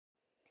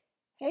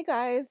Hey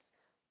guys,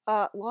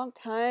 long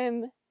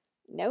time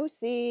no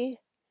see.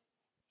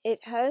 It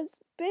has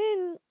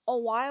been a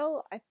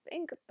while. I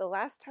think the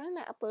last time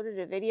I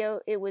uploaded a video,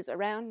 it was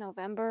around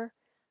November,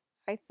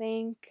 I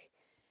think.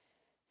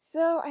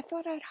 So I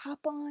thought I'd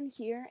hop on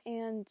here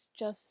and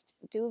just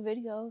do a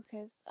video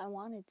because I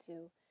wanted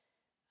to.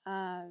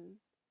 Um,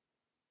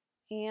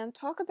 and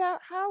talk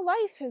about how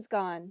life has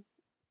gone,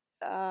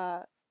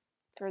 uh,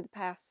 for the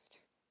past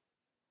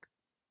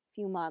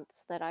few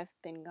months that I've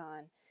been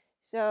gone.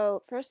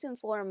 So, first and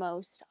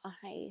foremost,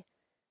 I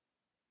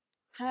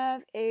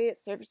have a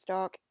service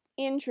dog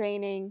in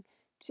training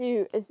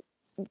to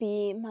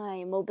be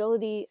my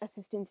mobility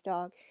assistance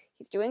dog.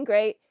 He's doing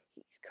great.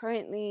 He's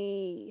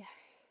currently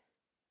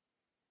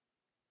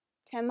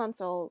 10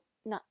 months old.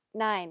 Not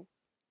 9,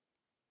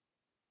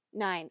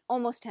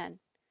 almost 10.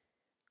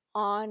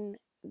 On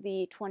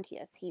the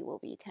 20th, he will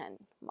be 10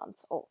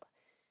 months old.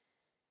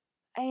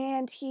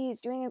 And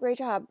he's doing a great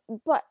job.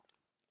 But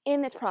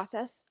in this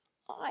process,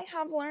 I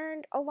have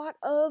learned a lot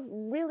of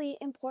really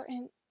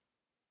important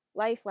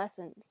life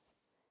lessons.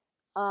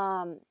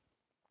 That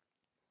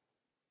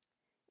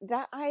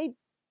I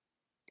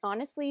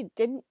honestly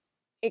didn't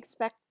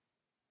expect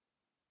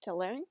to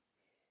learn.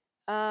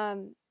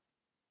 Um,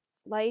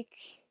 like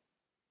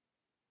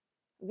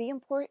the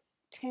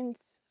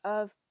importance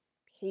of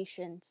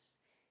patience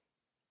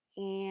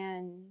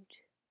and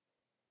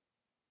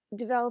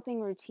developing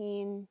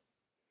routine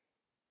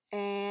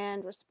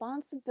and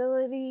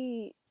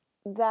responsibility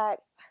that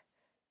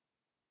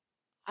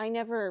I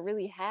never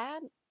really had.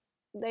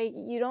 Like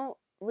you don't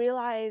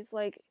realize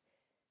like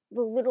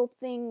the little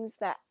things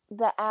that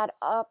add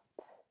up,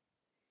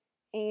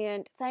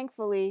 and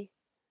thankfully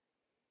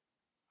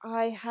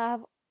I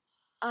have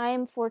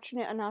I'm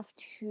fortunate enough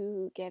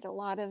to get a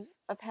lot of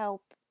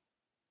help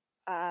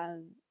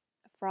um,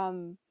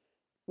 from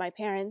my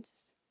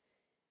parents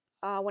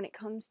when it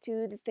comes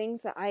to the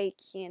things that I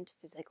can't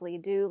physically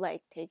do,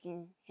 like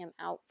taking him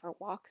out for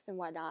walks and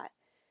whatnot.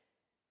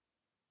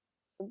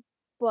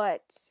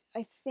 But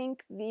I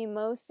think the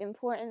most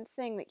important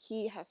thing that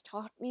he has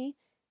taught me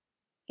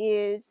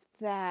is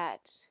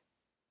that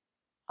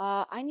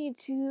I need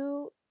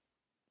to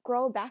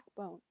grow a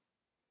backbone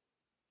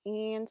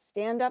and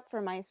stand up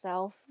for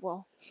myself.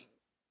 Well,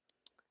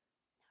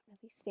 not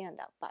really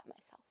stand up by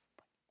myself,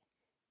 but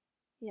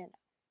you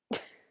know.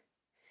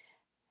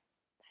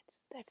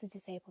 That's a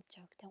disabled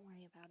joke. Don't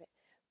worry about it.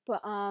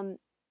 But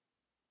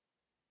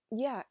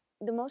yeah,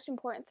 the most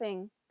important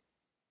thing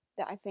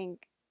that I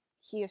think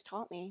he has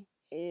taught me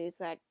is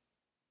that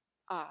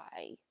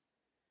I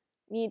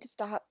need to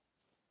stop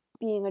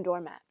being a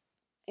doormat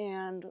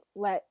and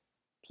let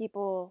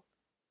people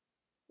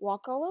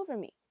walk all over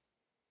me.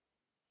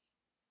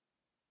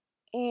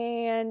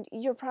 And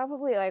you're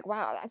probably like,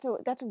 wow,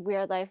 that's a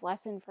weird life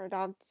lesson for a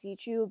dog to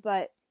teach you,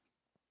 but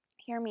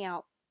hear me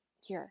out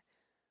here.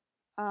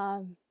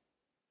 Um,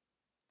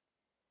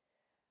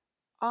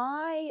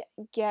 I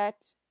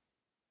get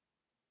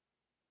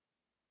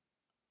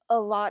a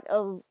lot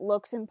of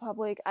looks in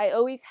public. I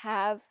always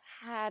have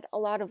had a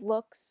lot of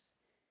looks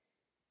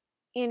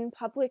in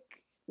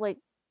public, like,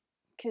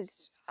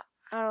 because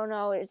I don't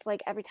know, it's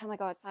like every time I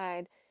go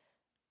outside,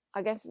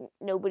 I guess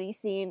nobody's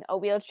seen a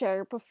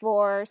wheelchair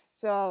before,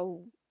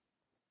 so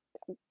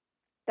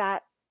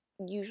that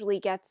usually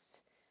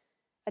gets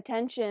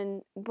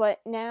attention.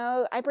 But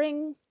now I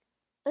bring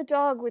a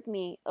dog with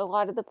me a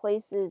lot of the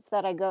places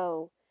that I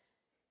go,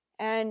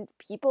 and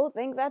people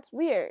think that's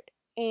weird.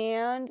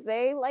 And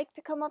they like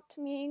to come up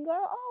to me and go,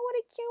 "Oh, what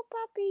a cute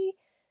puppy,"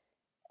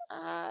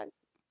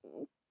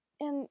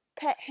 and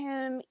pet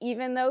him,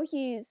 even though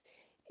he's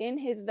in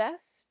his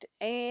vest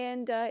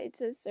and it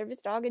says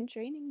service dog in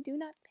training, do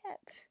not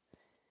pet.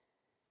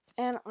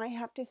 And I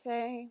have to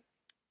say,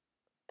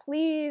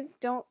 please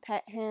don't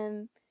pet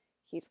him.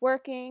 He's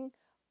working,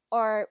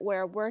 or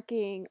we're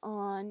working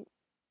on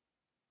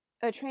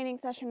a training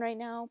session right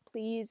now.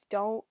 Please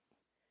don't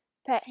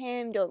pet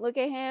him. Don't look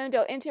at him.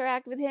 Don't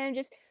interact with him.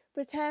 Just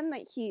pretend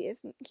like he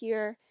isn't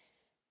here.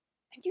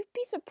 And you'd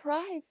be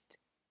surprised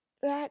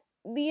at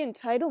the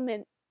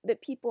entitlement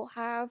that people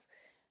have,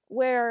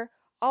 where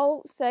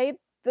I'll say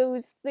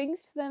those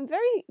things to them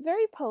very,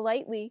 very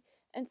politely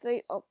and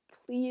say, "Oh,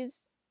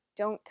 please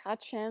don't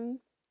touch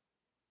him.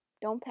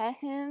 Don't pet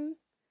him.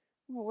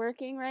 We're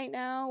working right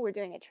now. We're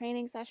doing a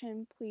training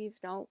session. Please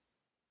don't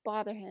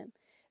bother him."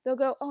 They'll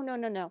go, "Oh, no,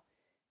 no, no.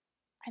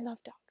 I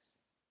love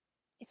dogs.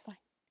 It's fine."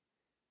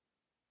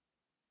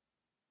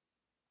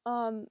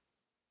 Um,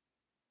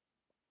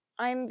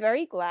 I'm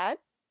very glad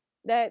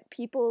that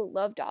people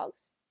love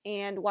dogs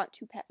and want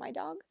to pet my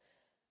dog.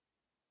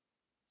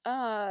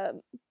 Uh,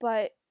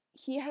 but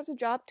he has a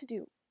job to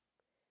do,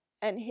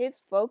 and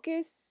his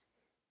focus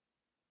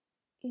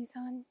is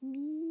on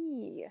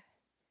me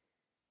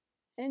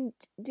and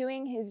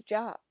doing his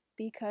job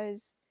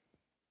because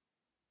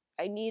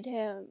I need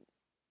him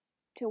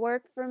to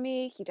work for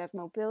me. He does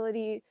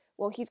mobility.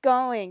 Well, he's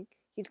going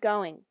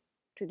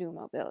to do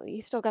mobility.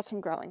 He's still got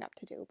some growing up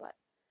to do, but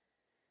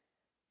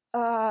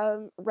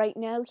Right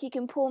now he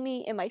can pull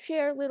me in my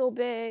chair a little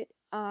bit,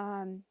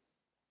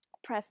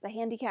 press the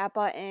handicap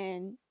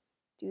button,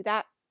 do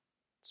that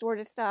sort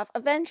of stuff.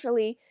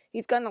 Eventually,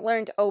 he's gonna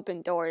learn to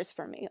open doors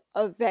for me.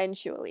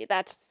 Eventually.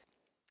 That's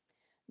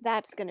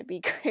gonna be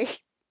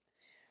great.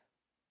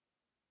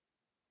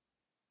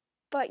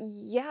 But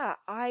yeah,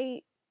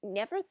 I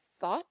never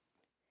thought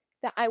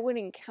that I would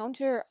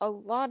encounter a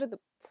lot of the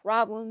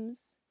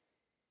problems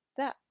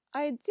that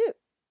I do.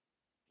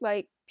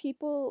 Like,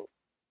 people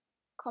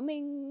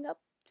coming up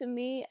to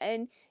me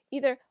and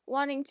either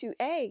wanting to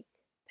A,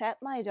 pet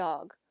my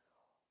dog,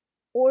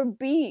 or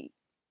B,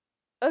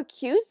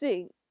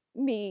 accusing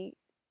me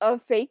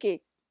of faking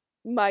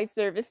my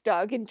service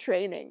dog in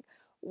training,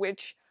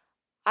 which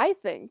I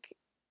think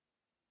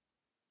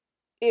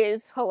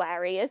is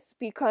hilarious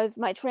because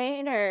my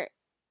trainer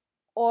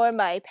or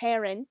my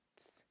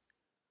parents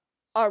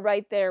are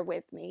right there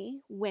with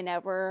me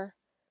whenever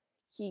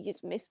he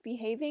is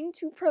misbehaving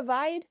to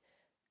provide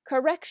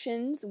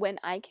corrections when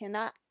I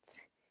cannot.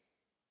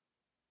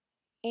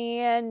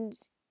 And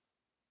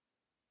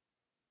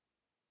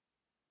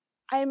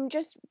I'm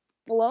just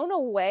blown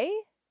away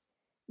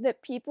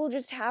that people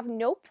just have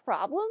no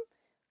problem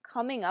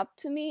coming up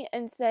to me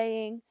and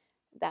saying,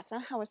 that's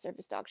not how a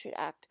service dog should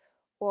act,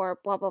 or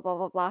blah, blah, blah,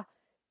 blah, blah.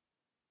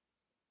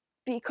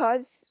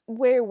 Because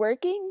we're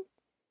working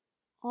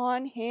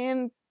on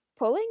him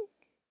pulling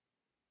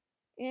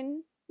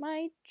in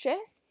my chair.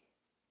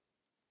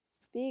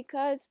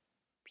 Because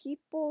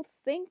people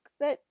think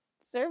that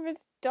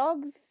service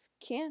dogs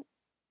can't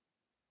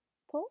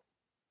pull,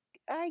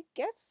 I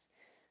guess.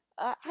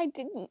 I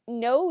didn't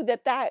know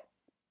that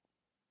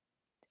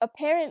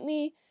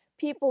apparently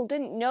people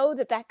didn't know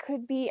that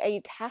could be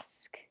a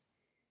task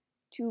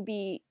to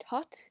be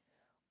taught.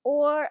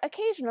 Or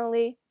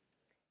occasionally,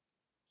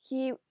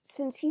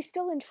 since he's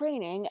still in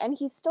training, and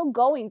he's still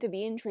going to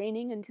be in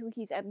training until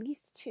he's at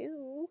least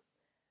 2,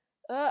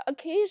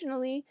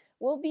 occasionally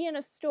we'll be in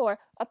a store,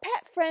 a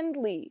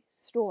pet-friendly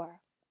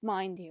store,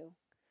 mind you,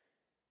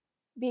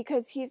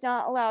 because he's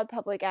not allowed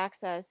public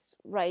access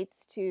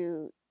rights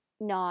to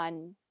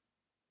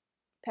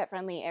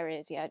non-pet-friendly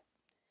areas yet.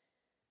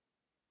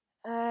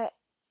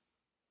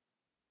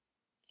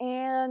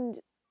 And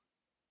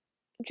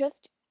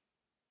just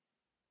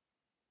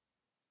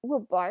will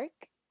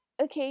bark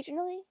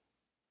occasionally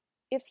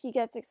if he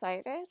gets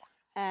excited,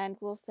 and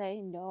will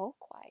say, no,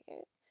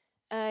 quiet.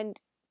 And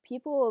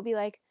people will be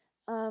like,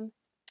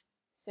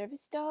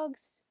 service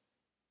dogs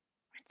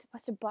aren't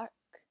supposed to bark.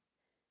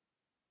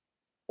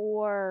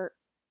 Or,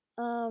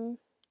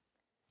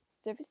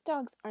 service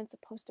dogs aren't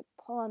supposed to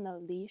pull on the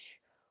leash.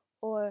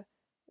 Or,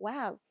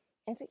 wow,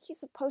 isn't he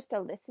supposed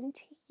to listen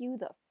to you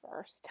the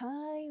first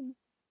time?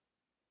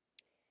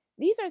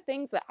 These are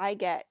things that I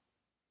get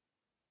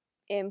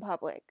in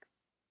public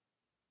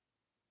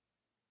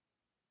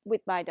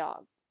with my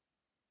dog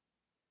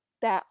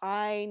that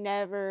I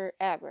never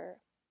ever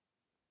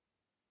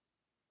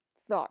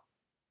thought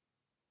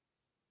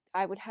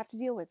I would have to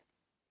deal with.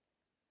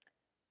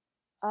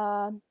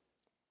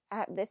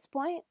 At this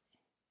point,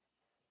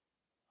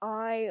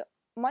 I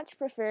much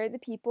prefer the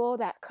people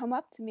that come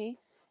up to me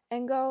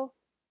and go,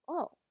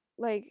 oh,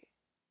 like,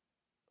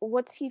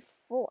 what's he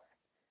for?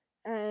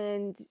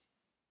 And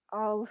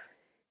I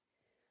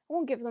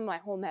won't give them my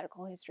whole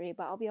medical history,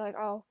 but I'll be like,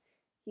 oh,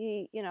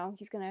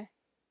 he's gonna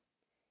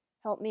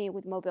help me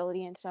with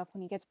mobility and stuff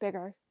when he gets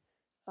bigger.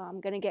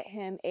 I'm gonna get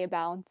him a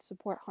balance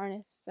support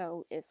harness,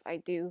 so if I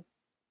do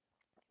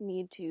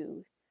need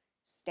to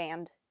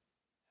stand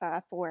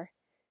for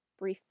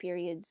brief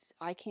periods,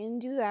 I can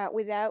do that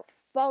without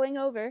falling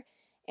over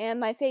and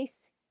my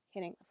face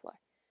hitting the floor.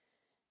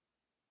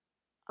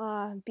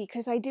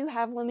 Because I do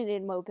have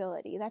limited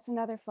mobility. That's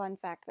another fun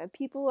fact that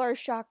people are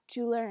shocked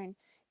to learn,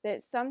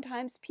 that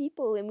sometimes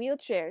people in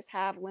wheelchairs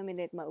have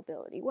limited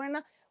mobility.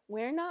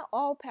 We're not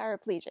all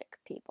paraplegic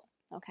people,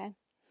 okay?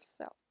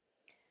 So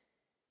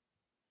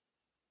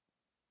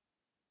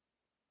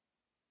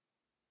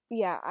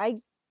yeah,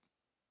 I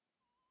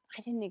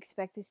didn't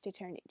expect this to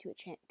turn into a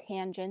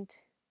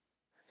tangent.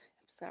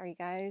 I'm sorry,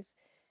 guys.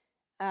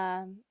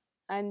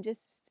 I'm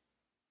just,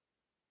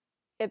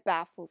 it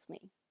baffles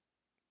me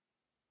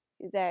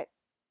that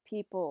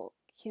people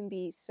can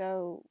be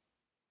so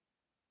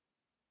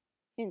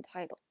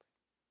entitled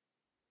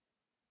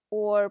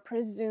or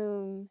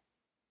presume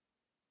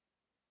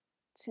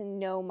to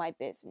know my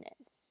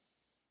business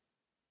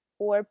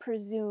or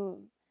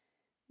presume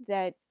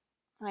that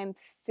I'm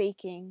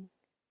faking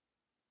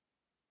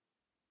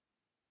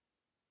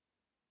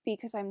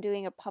because I'm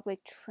doing a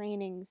public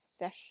training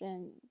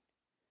session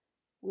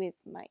with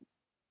my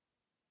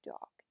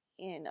dog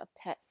in a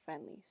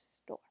pet-friendly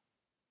store.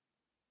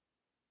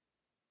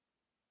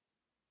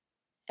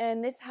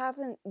 And this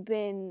hasn't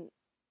been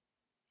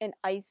an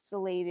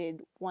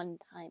isolated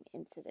one-time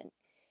incident.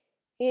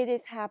 It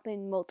has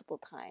happened multiple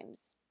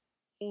times.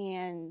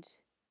 And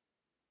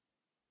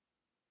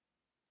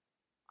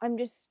I'm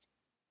just,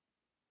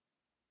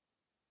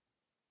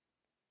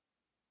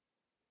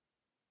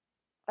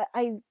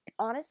 I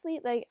honestly,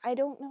 like, I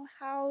don't know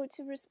how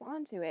to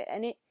respond to it,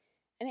 and it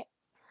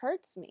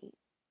hurts me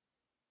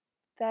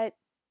that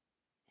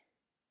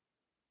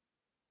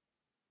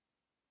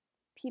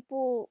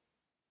people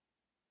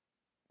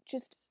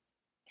just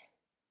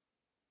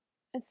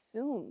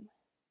assume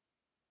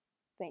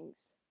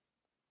things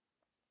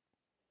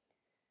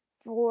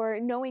for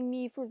knowing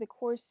me for the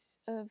course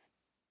of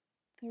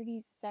 30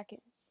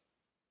 seconds.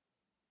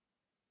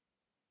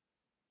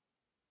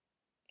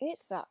 It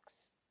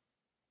sucks.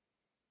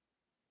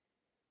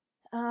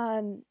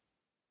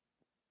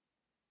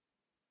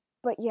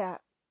 But yeah,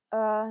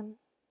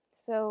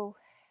 so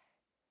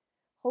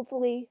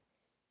hopefully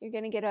you're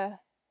gonna get a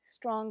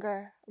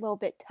stronger, a little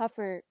bit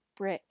tougher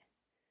Brit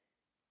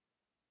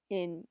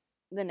in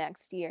the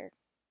next year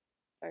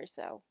or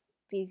so,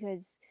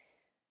 because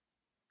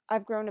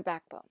I've grown a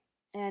backbone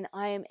and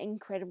I am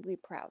incredibly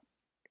proud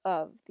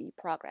of the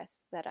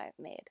progress that I've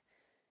made.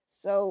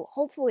 So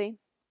hopefully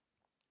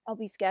I'll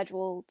be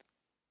scheduled.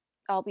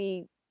 I'll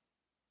be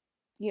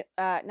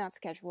not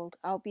scheduled.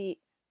 I'll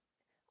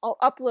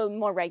upload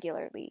more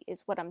regularly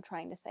is what I'm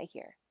trying to say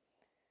here.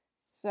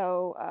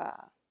 So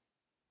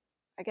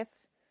I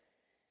guess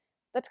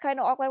that's kind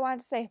of all I wanted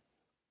to say.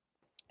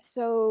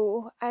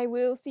 So I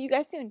will see you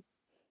guys soon.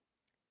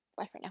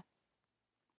 Bye for now.